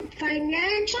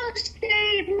Financial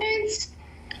statements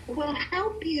will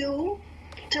help you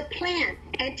to plan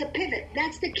and to pivot.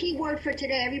 That's the key word for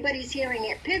today. Everybody's hearing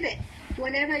it. Pivot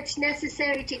whenever it's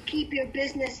necessary to keep your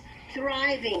business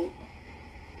thriving.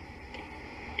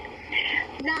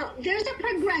 Now, there's a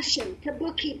progression to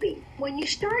bookkeeping. When you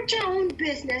start your own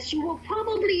business, you will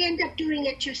probably end up doing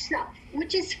it yourself,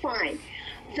 which is fine.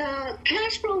 The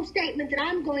cash flow statement that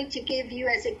I'm going to give you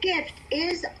as a gift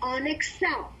is on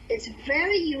Excel. It's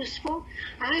very useful.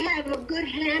 I have a good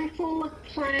handful of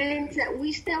clients that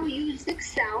we still use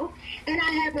Excel, and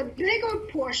I have a bigger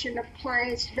portion of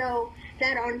clients, though,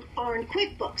 that are on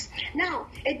QuickBooks. Now,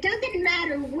 it doesn't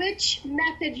matter which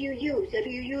method you use, if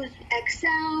you use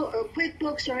Excel or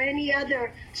QuickBooks or any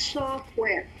other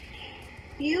software.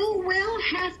 You will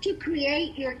have to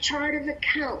create your chart of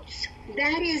accounts.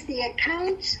 That is the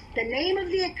accounts, the name of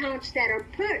the accounts that are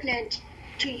pertinent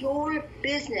to your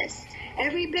business.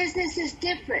 Every business is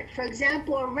different. For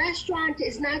example, a restaurant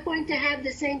is not going to have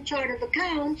the same chart of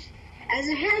accounts as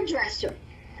a hairdresser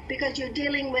because you're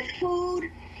dealing with food.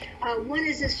 One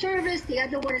is a service, the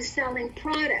other one is selling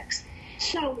products.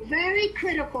 So very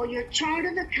critical. Your chart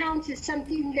of accounts is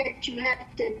something that you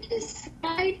have to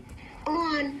decide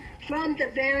on from the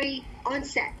very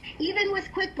onset. Even with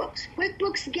QuickBooks.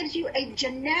 QuickBooks gives you a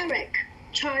generic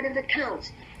chart of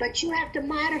accounts, but you have to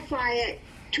modify it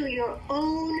to your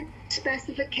own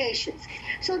specifications.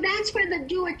 So that's for the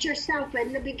do-it-yourself.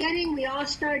 In the beginning, we all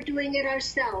start doing it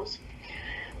ourselves.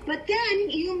 But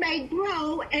then you may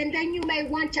grow, and then you may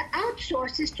want to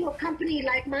outsource this to a company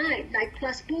like mine, like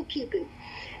Plus Bookkeeping.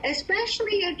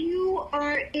 Especially if you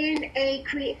are in a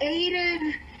creative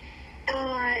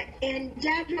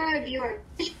endeavor, if you're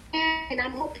visionary, and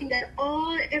I'm hoping that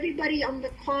everybody on the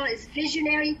call is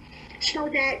visionary, so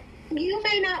that you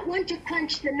may not want to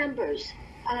crunch the numbers.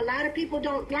 A lot of people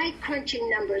don't like crunching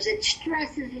numbers. It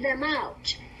stresses them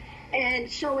out.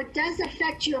 And so it does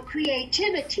affect your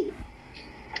creativity.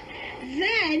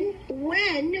 Then,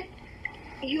 when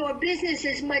your business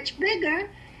is much bigger,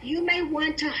 you may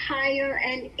want to hire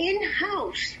an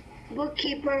in-house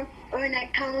bookkeeper or an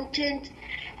accountant.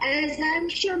 As I'm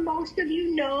sure most of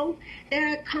you know,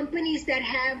 there are companies that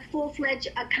have full-fledged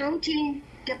accounting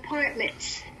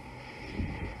departments.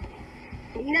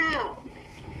 Now,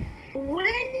 when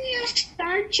you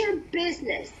start your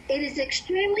business, it is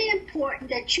extremely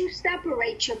important that you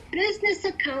separate your business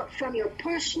account from your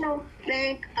personal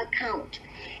bank account.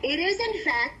 It is, in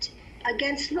fact,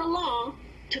 against the law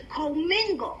to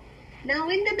commingle. Now,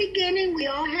 in the beginning, we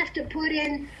all have to put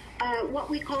in what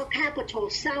we call capital,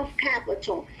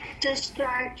 self-capital, to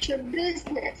start your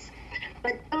business.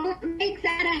 But don't make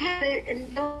that a habit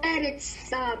and don't let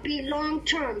it be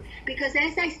long-term, because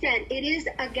as I said, it is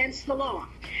against the law.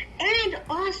 And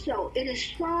also, it is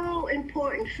so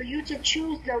important for you to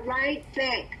choose the right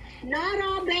bank. Not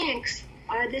all banks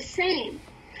are the same.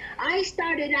 I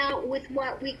started out with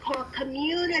what we call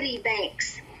community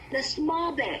banks, the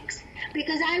small banks,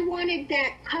 because I wanted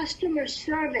that customer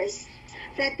service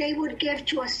that they would give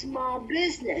to a small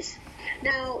business.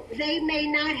 Now, they may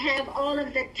not have all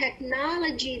of the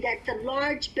technology that the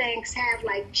large banks have,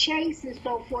 like Chase and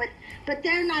so forth, but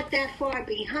they're not that far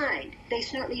behind. They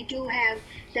certainly do have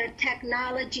their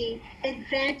technology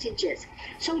advantages.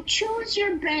 So choose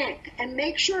your bank and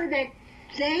make sure that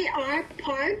they are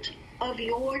part of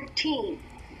your team.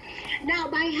 Now,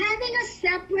 by having a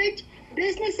separate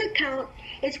business account,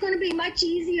 it's going to be much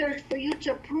easier for you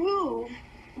to prove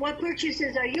what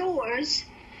purchases are yours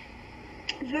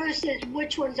versus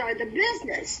which ones are the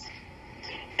business.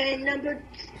 And number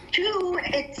two,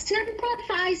 it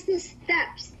simplifies the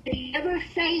steps. If you ever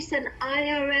face an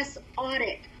IRS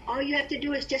audit, all you have to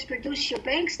do is just produce your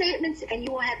bank statements and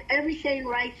you will have everything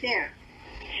right there.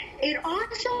 It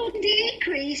also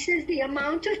decreases the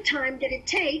amount of time that it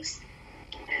takes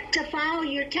to file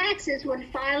your taxes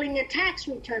when filing a tax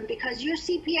return, because your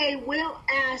CPA will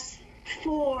ask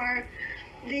for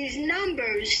these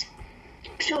numbers.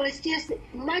 So it's just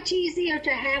much easier to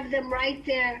have them right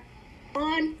there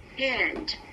on hand.